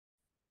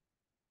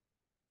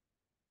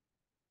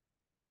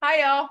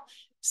Hi, y'all.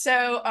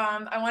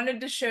 I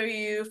wanted to show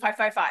you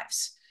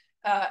 555s.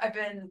 I've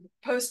been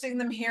posting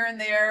them here and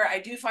there. I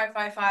do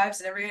 555s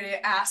and everybody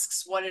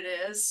asks what it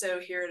is. So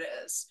here it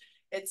is.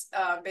 It's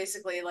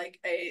basically like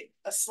a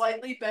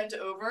slightly bent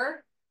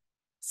over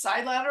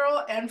side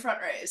lateral and front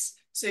raise.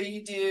 So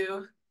you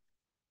do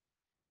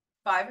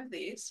 5 of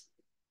these,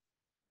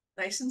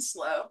 nice and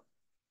slow.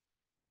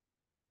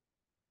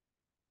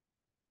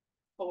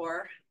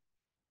 4,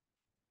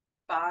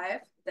 5,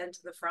 then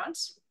to the front.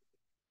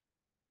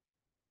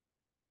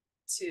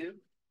 2,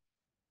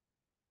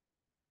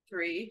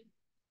 3,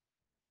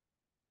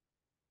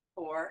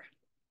 4,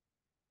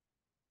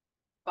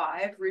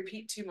 5.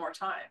 Repeat 2 more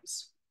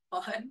times.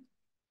 1,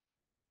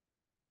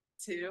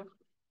 2,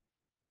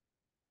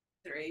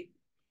 3,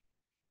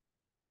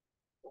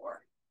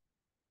 4,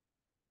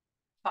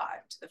 5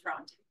 to the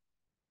front.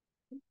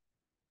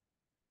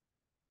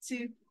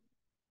 2,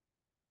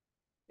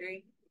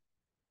 3,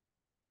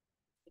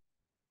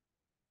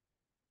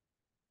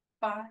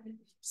 5,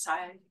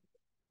 side.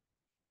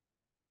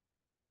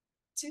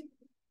 2,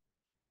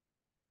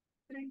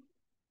 3,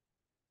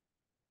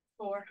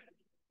 4,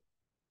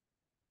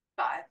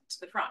 5 to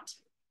the front.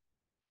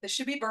 This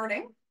should be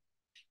burning.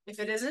 If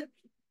it isn't,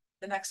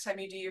 the next time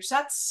you do your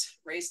sets,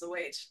 raise the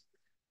weight.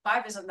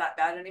 5 isn't that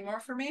bad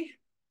anymore for me.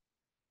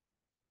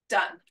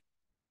 Done.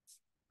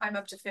 I'm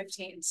up to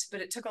 15s,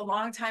 but it took a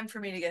long time for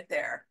me to get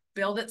there.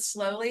 Build it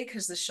slowly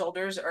because the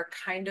shoulders are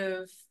kind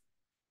of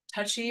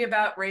touchy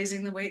about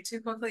raising the weight too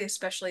quickly,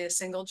 especially a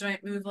single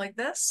joint move like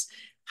this.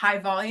 High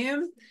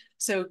volume.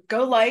 So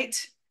go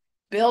light,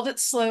 build it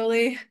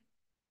slowly,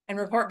 and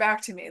report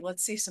back to me.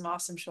 Let's see some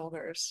awesome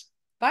shoulders.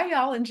 Bye,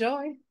 y'all.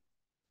 Enjoy.